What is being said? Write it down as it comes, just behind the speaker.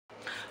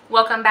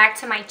Welcome back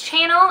to my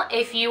channel.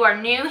 If you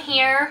are new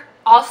here,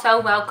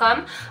 also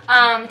welcome.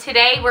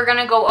 Today we're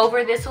gonna go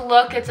over this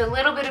look. It's a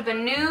little bit of a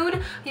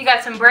nude. You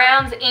got some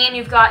browns and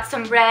you've got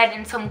some red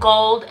and some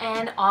gold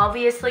and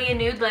obviously a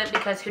nude lip,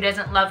 because who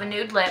doesn't love a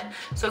nude lip?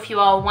 So if you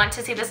all want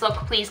to see this look,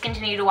 please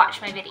continue to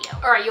watch my video.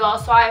 All right, you all,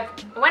 so I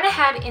went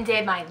ahead and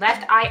did my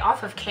left eye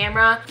off of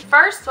camera.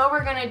 First, what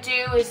we're gonna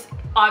do is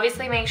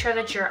obviously make sure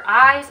that your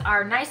eyes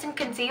are nice and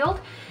concealed.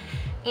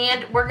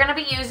 And we're gonna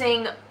be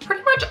using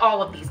pretty much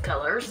all of these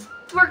colors.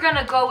 We're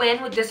gonna go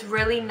in with this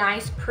really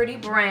nice, pretty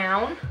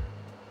brown.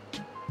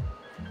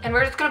 And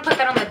we're just gonna put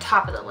that on the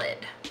top of the lid.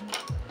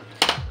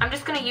 I'm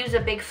just gonna use a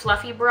big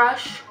fluffy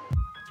brush.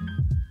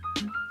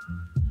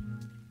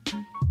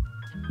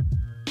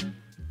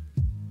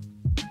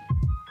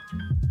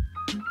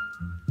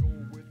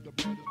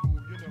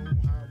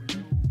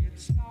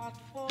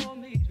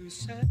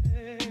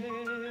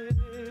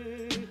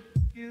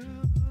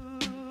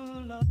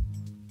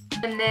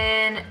 And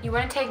then you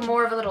want to take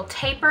more of a little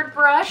tapered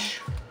brush,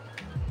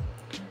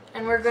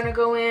 and we're going to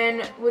go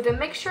in with a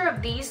mixture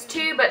of these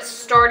two, but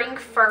starting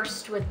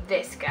first with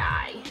this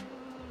guy.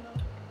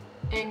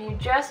 And you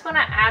just want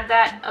to add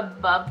that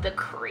above the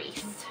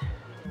crease.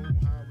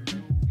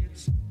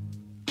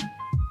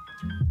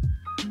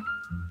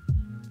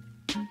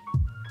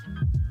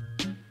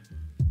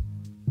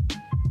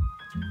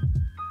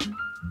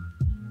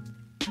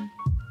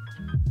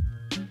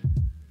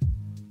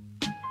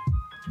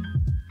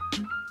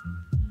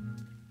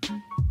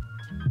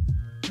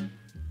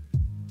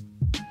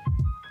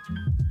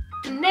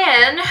 And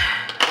then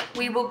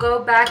we will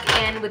go back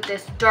in with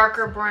this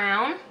darker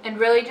brown and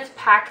really just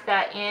pack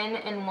that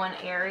in one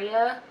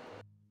area.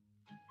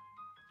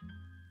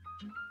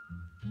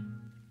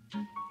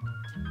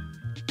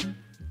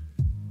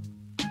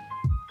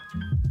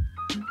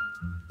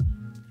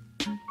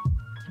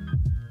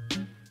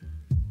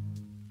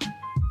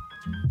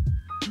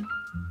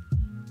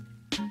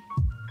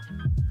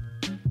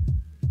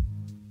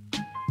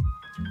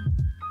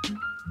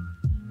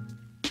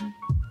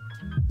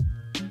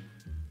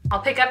 I'll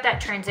pick up that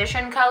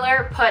transition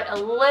color, put a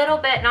little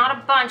bit, not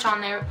a bunch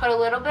on there, put a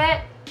little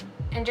bit,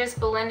 and just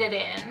blend it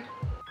in.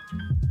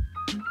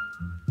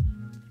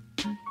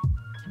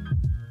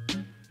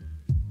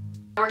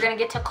 We're gonna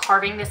get to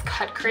carving this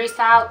cut crease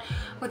out.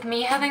 With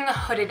me having the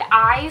hooded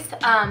eyes,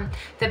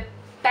 the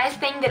best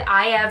thing that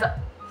I have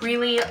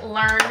really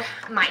learned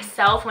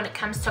myself when it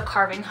comes to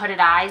carving hooded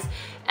eyes,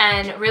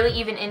 and really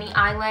even any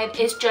eyelid,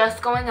 is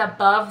just going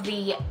above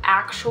the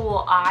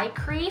actual eye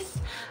crease.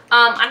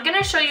 I'm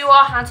gonna show you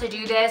all how to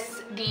do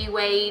this the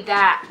way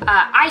that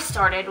I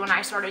started when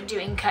I started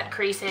doing cut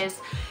creases,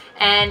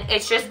 and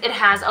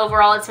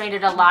overall it's made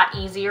it a lot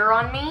easier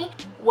on me.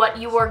 What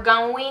you are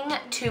going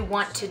to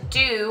want to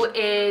do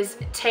is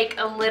take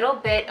a little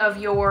bit of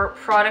your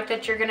product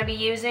that you're gonna be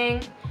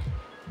using,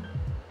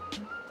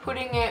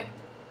 putting it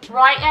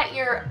right at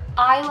your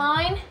eye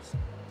line,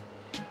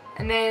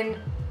 and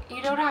then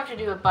you don't have to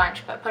do a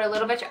bunch, but put a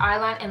little bit at your eye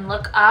line and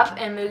look up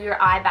and move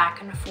your eye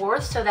back and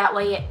forth, so that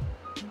way it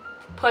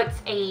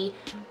puts a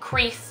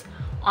crease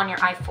on your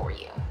eye for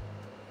you.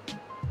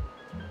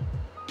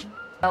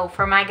 So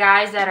for my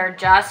guys that are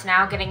just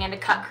now getting into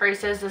cut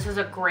creases, this is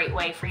a great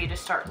way for you to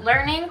start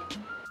learning.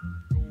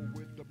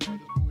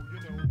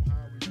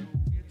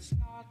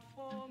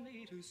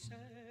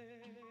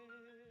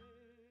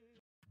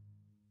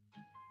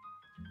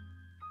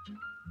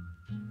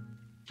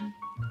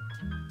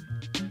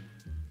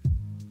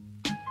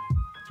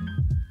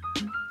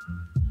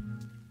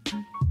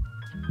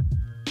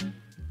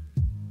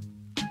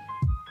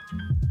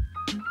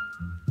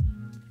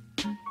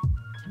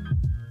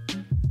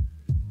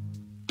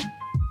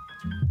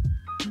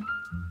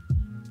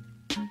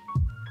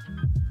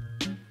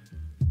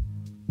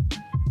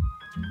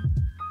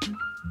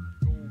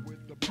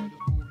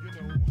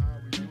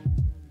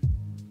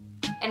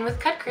 And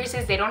with cut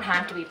creases, they don't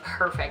have to be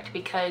perfect,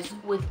 because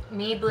with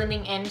me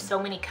blending in so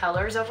many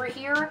colors over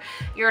here,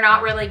 you're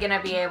not really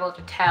gonna be able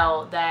to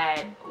tell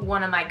that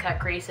one of my cut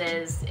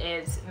creases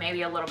is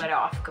maybe a little bit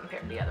off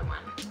compared to the other one.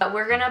 But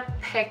we're gonna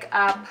pick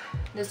up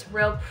this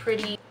real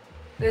pretty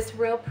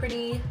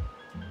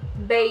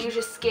beige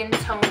skin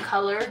tone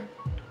color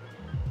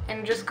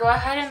and just go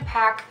ahead and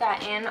pack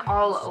that in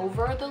all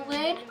over the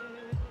lid,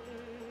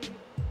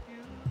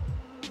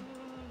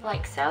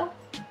 like so.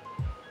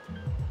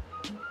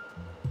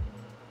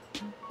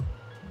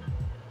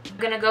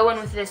 I'm gonna go in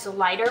with this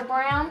lighter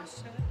brown.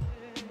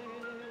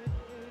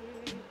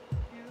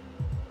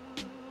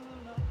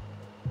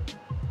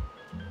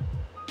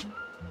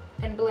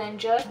 And blend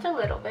just a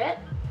little bit.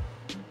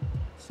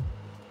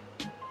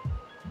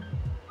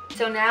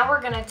 So now we're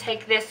gonna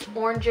take this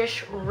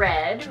orangish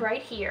red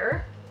right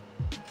here.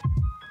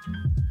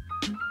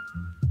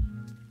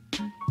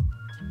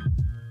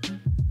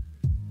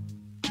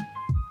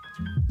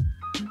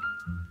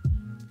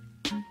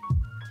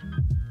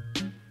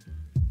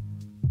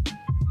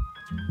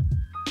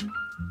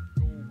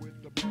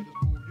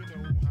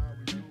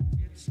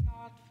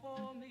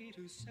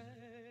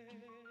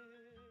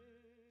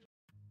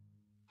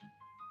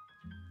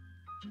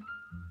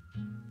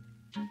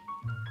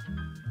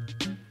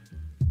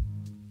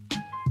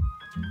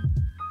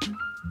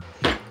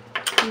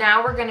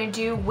 now we're gonna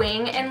do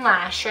wing and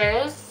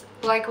lashes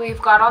like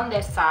we've got on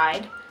this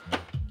side.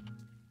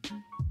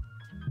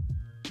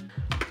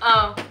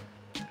 Oh,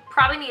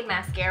 probably need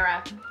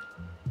mascara.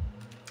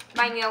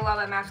 Might need a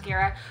lot of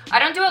mascara. I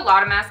don't do a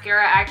lot of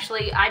mascara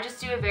actually. I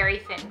just do a very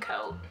thin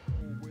coat.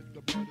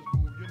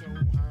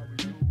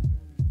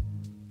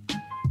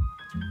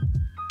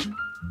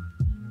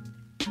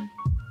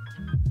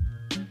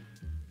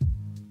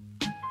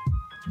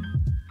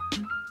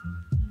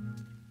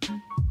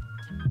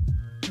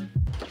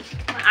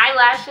 My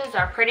eyelashes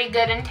are pretty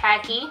good and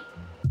tacky.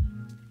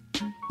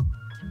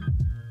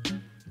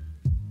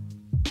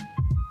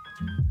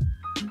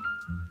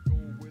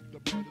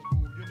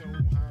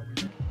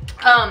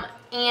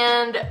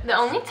 And the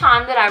only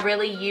time that I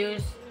really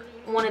use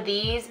one of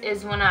these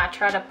is when I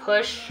try to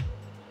push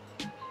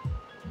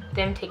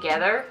them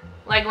together,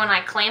 like when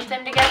I clamp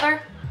them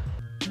together.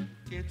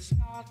 It's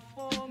not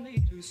for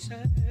me to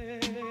say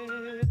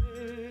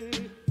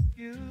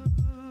you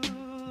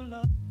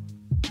love.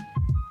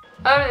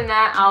 Other than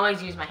that, I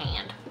always use my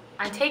hand.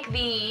 I take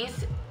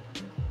these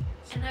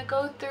and I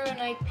go through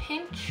and I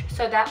pinch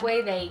so that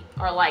way they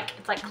are like,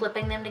 it's like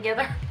clipping them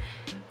together.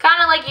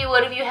 Kind of like you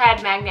would if you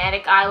had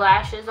magnetic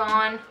eyelashes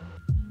on.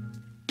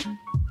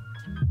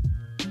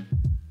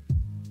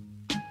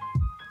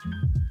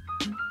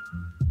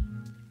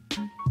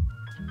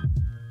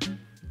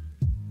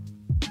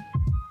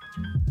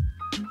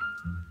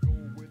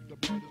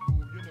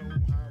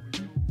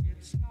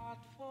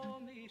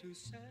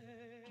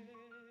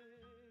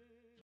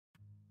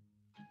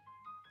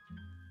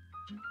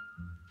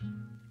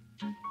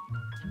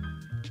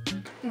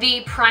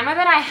 The primer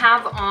that I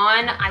have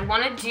on, I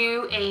want to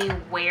do a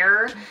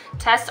wear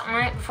test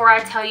on it before I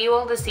tell you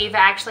all to see if it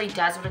actually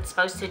does what it's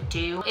supposed to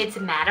do. It's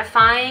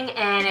mattifying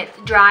and it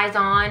dries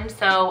on,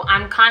 so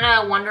I'm kind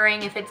of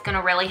wondering if it's going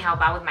to really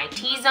help out with my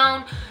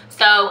T-zone.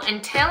 So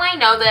until I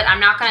know that, I'm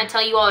not going to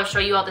tell you all or show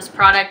you all this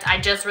product.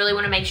 I just really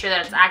want to make sure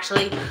that it's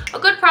actually a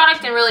good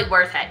product and really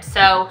worth it.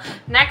 So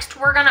next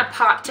we're going to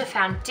pop to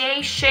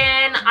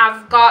foundation.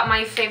 I've got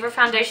my favorite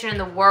foundation in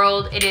the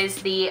world. It is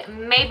the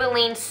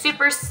Maybelline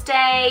Super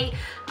Stay.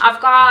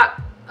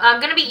 I'm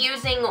going to be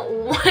using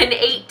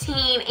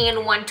 118 and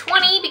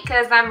 120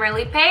 because I'm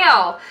really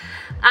pale.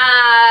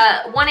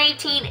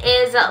 118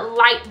 is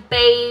light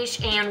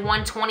beige and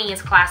 120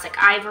 is classic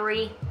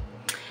ivory.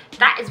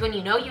 That is when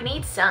you know you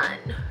need sun.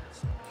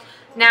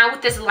 Now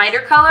with this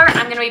lighter color,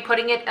 I'm going to be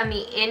putting it on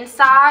the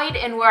inside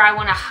and where I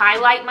want to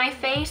highlight my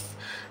face.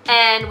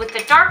 And with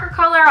the darker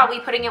color, I'll be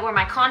putting it where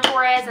my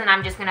contour is, and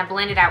I'm just going to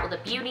blend it out with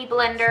a beauty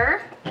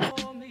blender.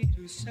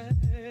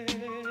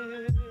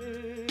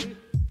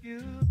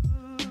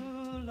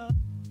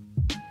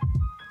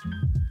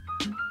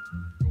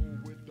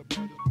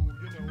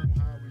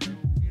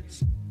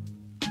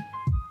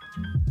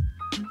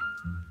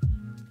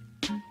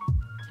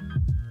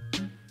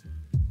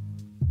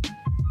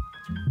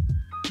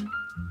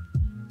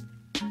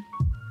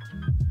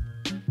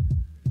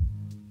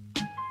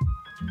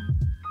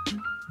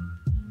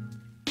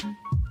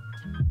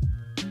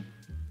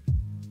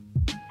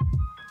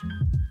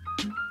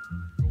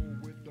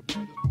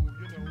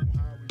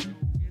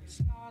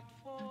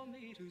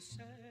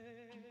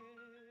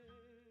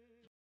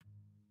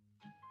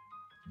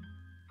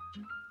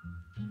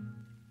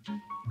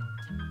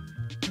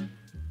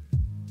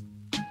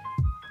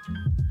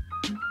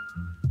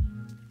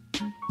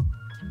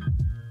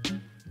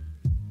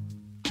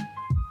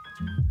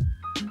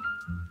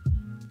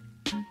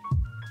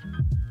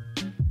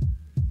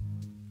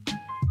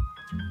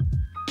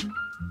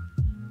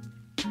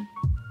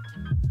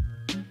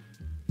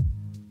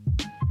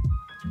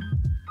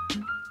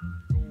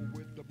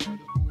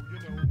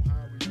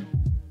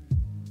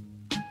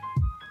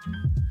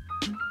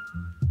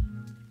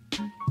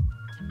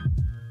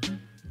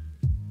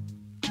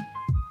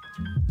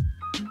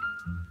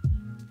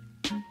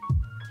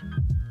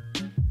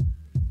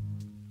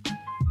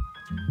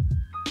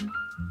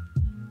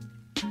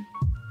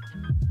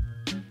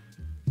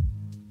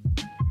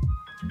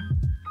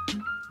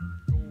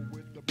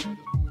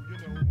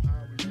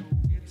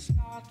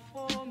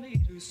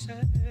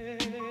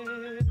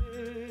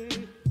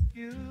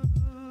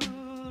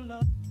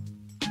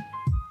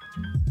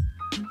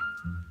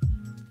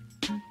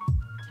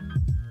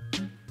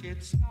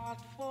 It's not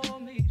for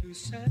me to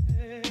say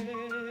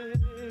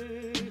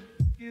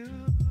you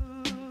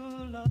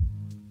love.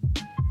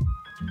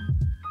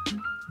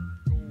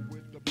 Go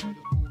with the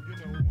brother who you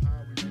know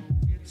how we do.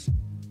 It's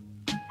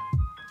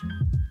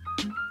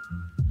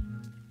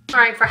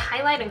alright, for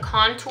highlight and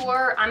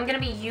contour, I'm going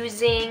to be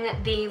using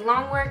the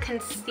Longwear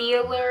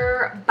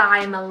Concealer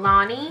by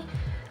MILANI.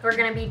 We're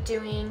going to be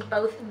doing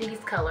both of these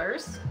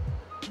colors.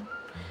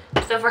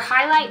 So for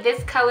highlight,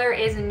 this color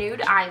is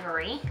Nude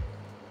Ivory.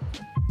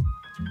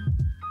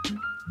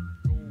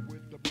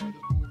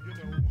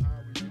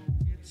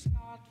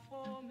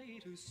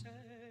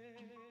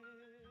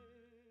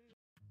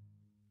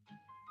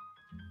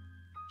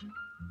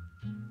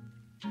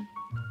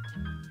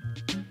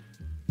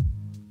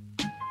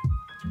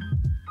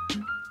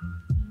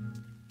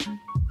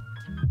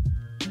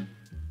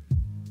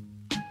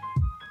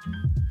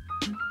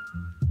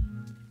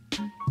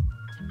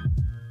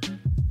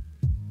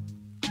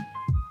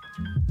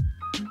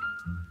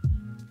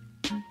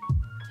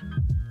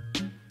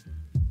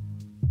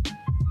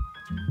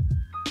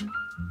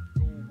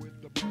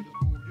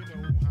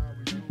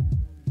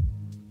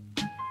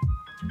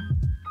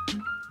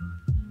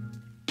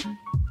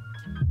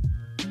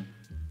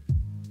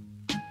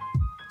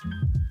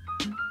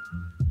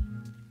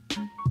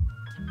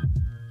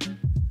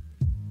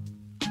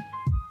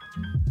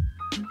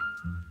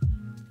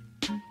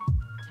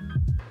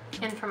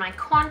 for my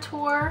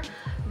contour.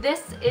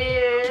 This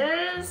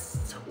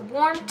is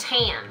Warm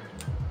Tan.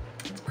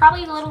 It's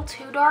probably a little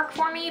too dark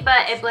for me,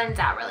 but it blends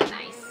out really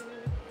nice.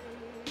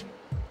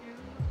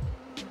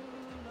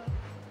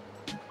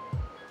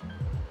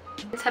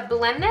 To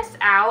blend this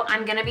out,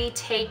 I'm going to be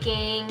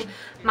taking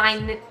my,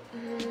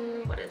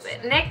 what is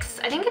it, NYX,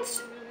 I think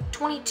it's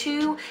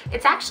 22.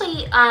 It's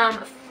actually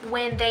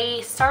when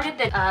they started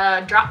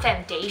the drop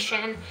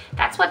foundation,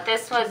 that's what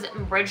this was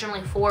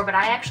originally for, but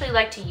I actually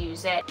like to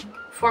use it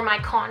for my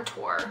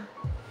contour.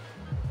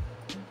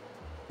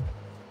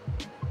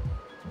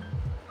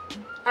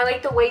 I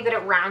like the way that it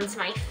rounds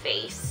my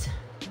face.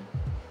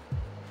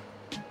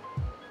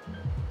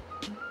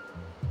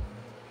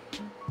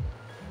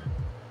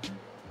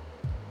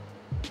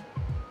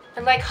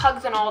 It like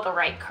hugs in all the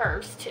right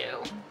curves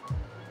too.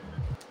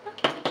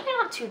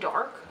 Not too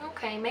dark.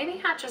 Okay,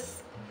 maybe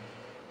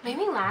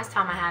last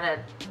time I had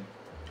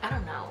I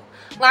don't know.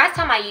 Last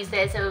time I used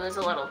this, it was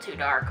a little too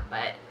dark,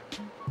 but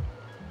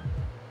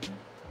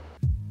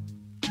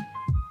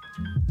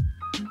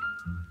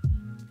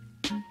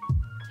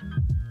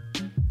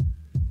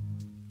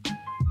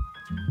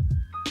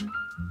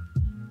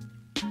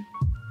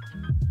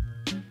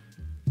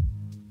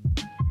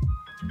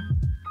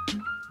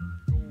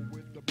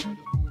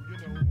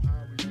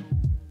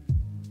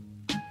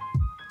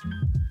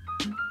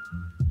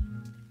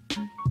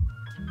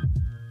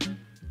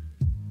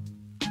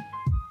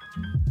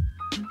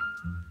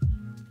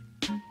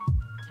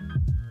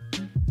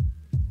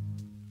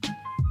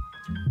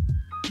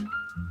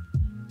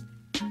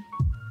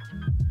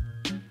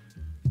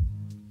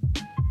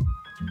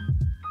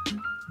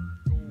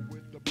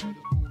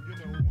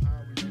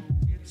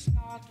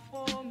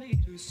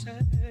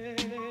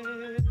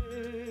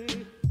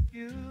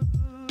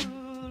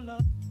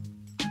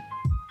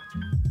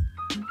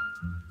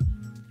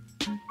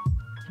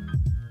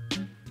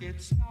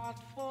it's not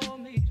for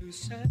me to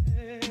say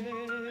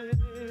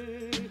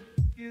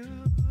you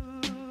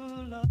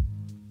love.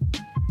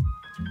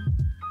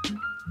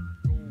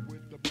 Go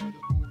with the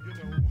brothers, boo, you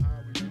know how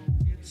we do.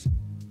 It's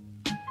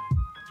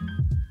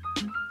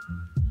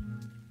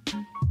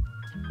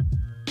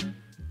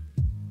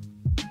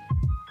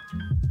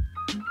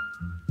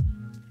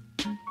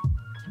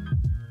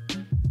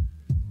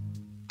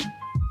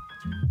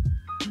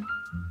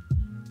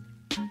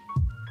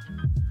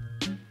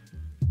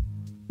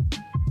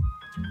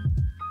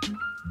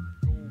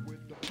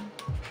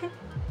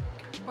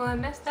well, I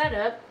messed that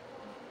up.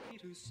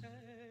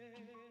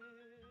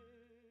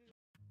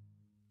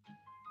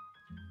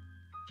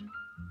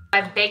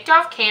 I've baked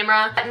off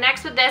camera.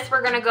 Next with this,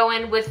 we're gonna go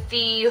in with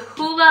the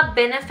HOOLA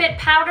Benefit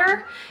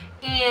Powder,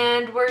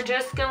 and we're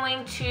just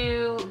going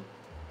to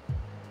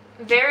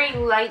very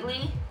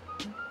lightly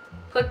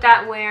put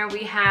that where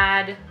we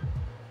had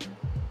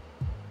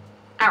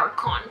our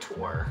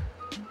contour.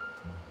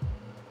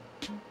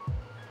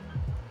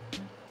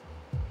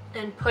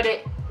 And put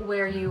it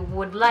where you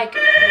would like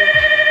it.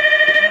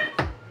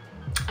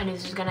 I knew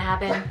this was gonna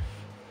happen.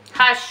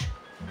 Hush.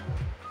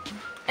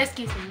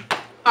 Excuse me.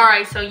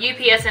 Alright, so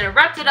UPS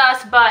interrupted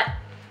us, but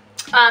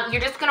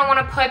you're just gonna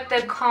wanna put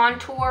the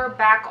contour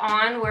back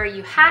on where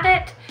you had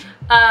it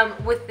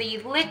with the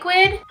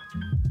liquid.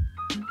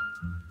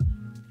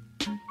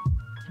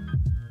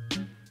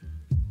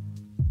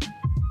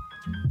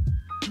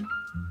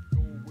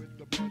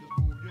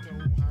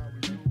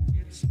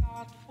 It's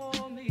not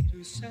for me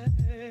to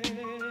say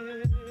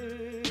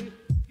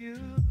you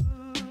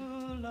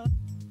love.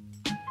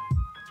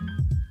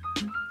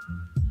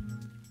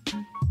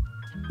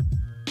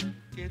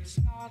 It's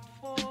not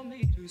for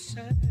me to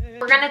say.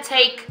 We're gonna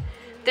take,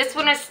 this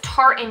one is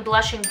Tarte and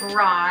Blushing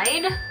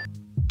Bride.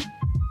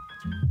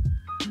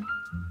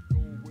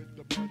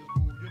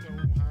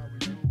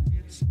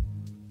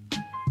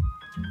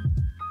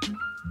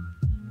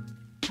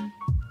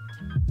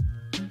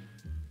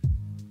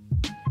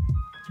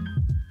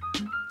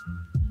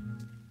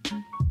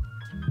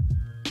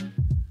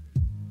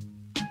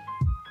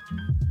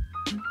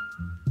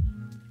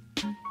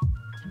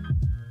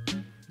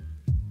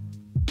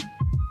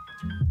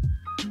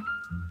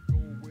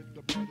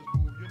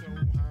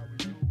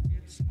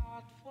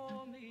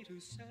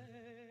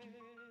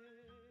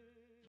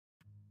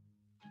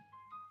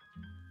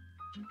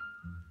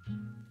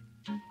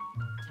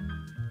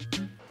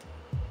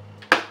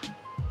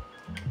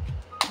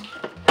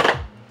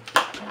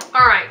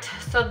 Alright,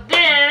 so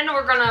then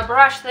we're gonna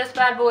brush this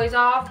bad boys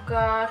off.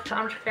 Gosh,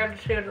 I'm scared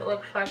to see what it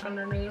looks like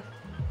underneath.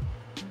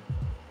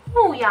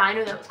 Oh yeah, I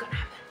knew that was gonna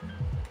happen.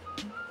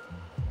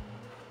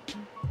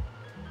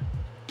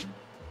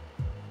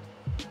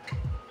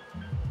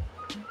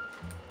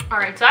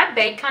 Alright, so I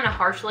baked kind of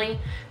harshly.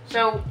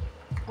 So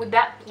with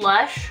that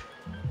blush,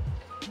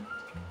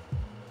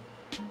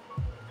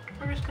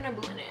 we're just gonna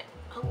blend it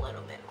a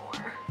little bit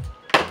more.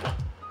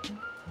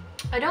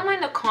 I don't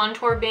mind the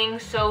contour being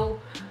so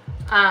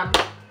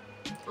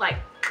like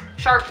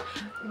sharp,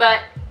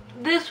 but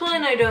this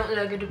one I don't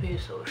like it to be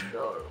so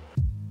sharp.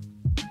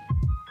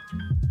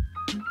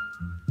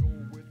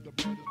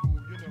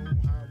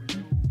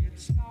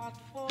 It's not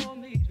for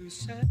me to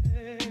say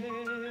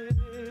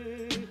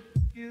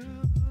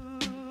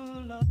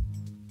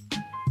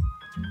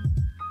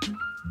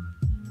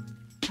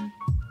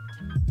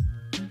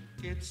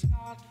It's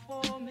not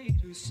for me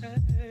to say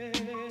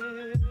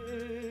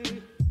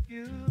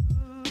you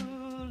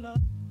love.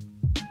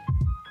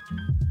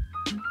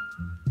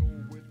 Go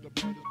with the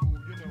brothers, boo,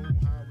 you know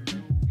how we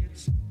do.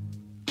 It's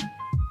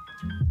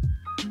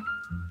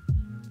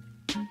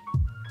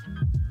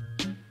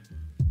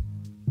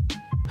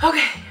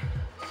Okay,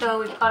 so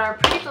we've got our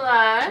pretty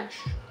blush.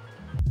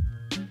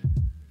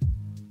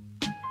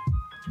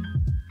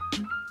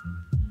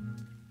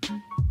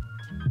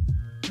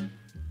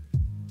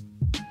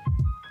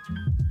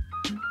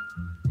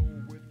 Go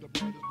with the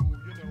brothers, boo,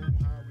 you know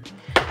how we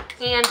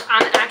do. And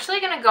I'm actually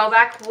going to go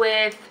back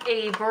with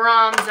a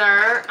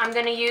bronzer. I'm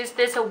going to use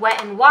this, a Wet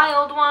n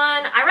Wild one.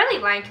 I really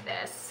like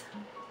this.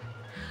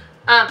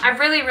 I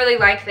really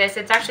like this.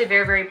 It's actually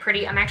very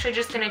pretty. I'm actually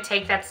just going to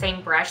take that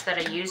same brush that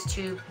I used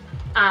to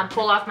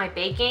pull off my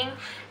baking,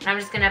 and I'm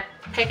just going to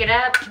pick it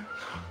up.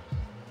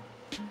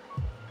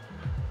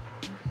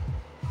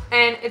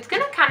 And it's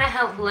going to kind of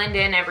help blend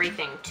in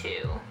everything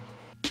too.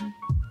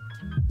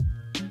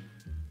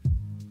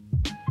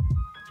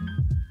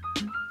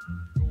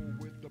 Go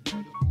with the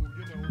brothers, boo,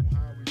 you know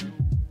how we do.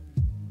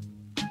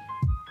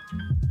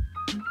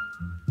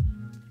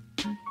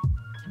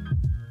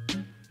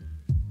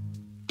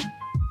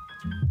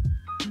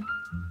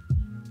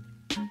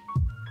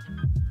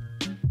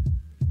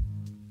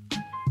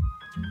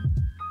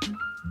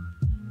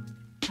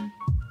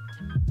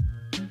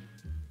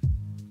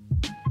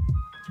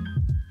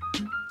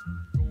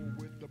 Go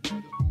with the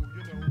brothers, boo,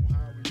 you know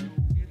how we do.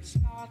 it's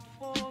not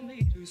for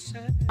me to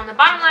say. On the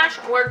bottom lash,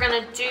 we're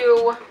going to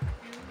do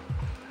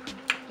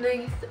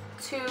these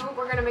two.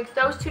 We're going to mix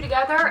those two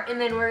together, and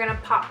then we're going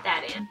to pop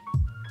that in.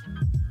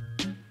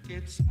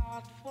 It's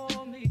not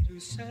for me to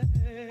say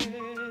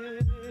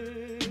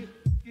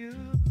you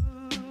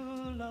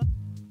love.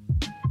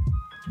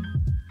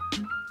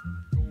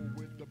 Go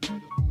with the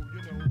brothers, boo,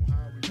 you know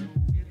how we do.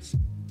 It's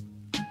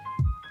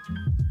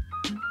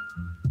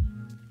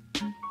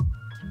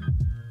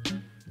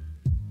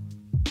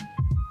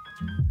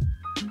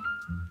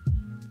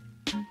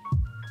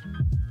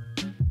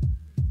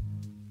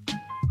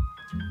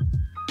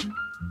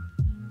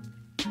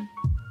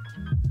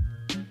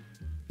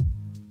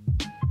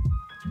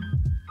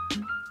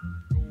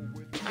Go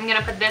with I'm going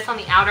to put this on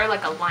the outer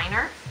like a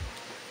liner.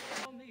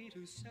 for me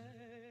to say.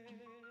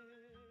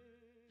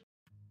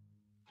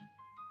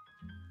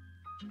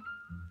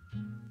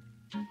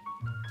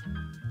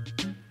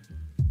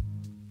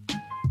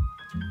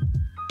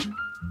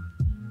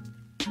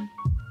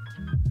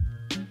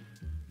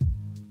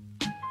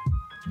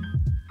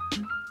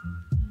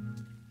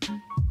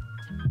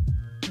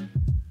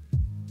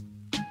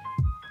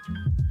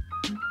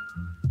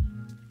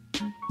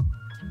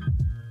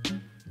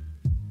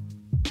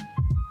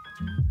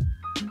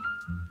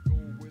 go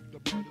with the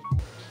brothers,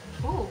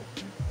 boo. Ooh,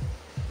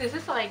 this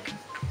is like,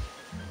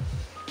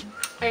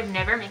 I've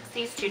never mixed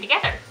these two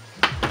together.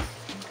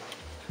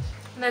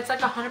 And that's like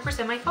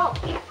 100% my fault.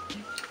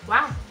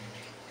 Wow.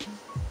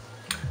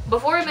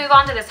 Before we move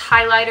on to this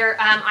highlighter,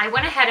 I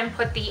went ahead and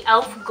put the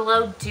e.l.f.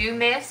 Glow Dew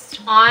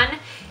Mist on,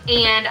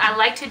 and I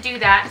like to do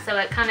that so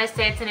it kind of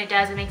sits and it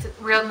makes it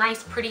real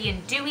nice, pretty,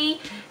 and dewy.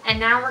 And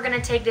now we're going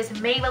to take this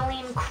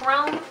Maybelline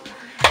Chrome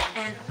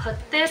and put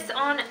this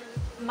on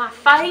my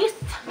face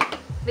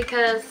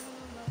because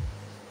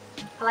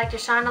I like to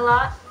shine a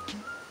lot.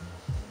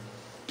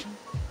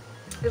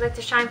 We like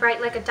to shine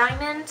bright like a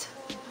diamond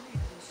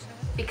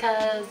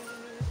because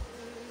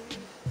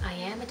I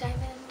am a diamond.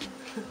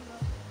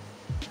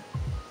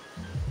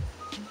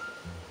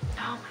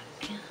 Oh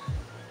my god.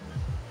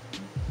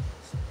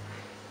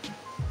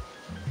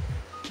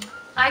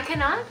 I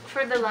cannot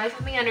for the life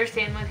of me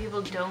understand why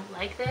people don't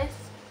like this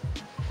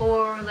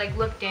or like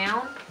look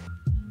down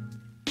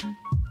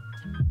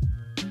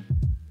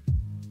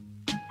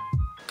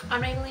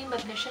on Maybelline,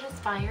 but this shit is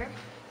fire.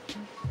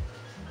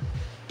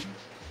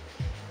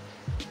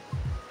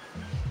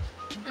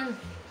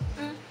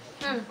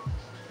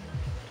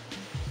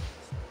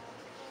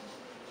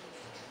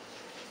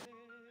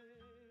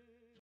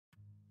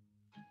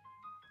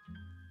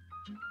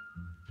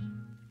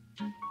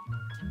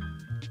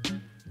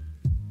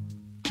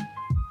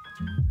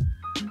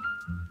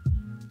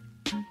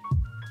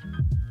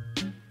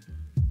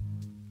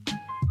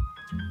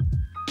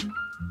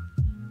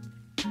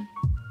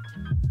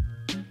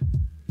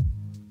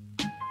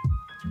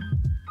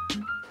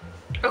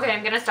 Okay,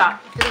 I'm gonna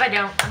stop because if I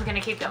don't, I'm gonna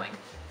keep going.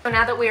 So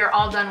now that we are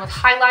all done with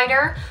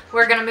highlighter,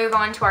 we're gonna move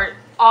on to our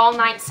all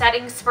night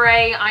setting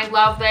spray. I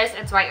love this.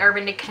 It's by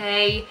Urban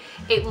Decay.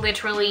 It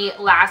literally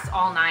lasts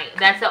all night.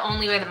 That's the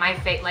only way that my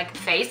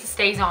face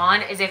stays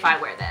on is if I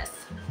wear this.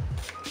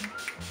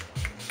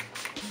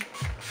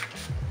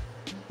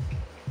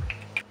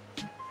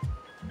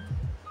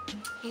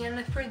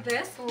 And for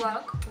this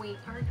look, we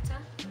are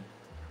done.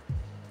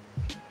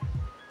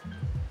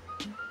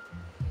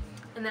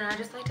 And then I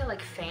just like to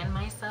like fan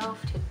myself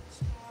to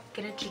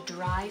get it to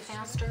dry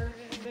faster.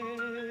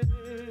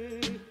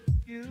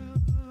 You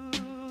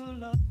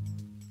love.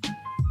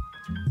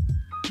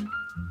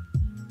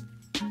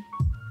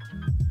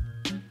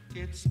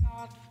 It's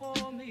not for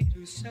for me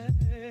to say.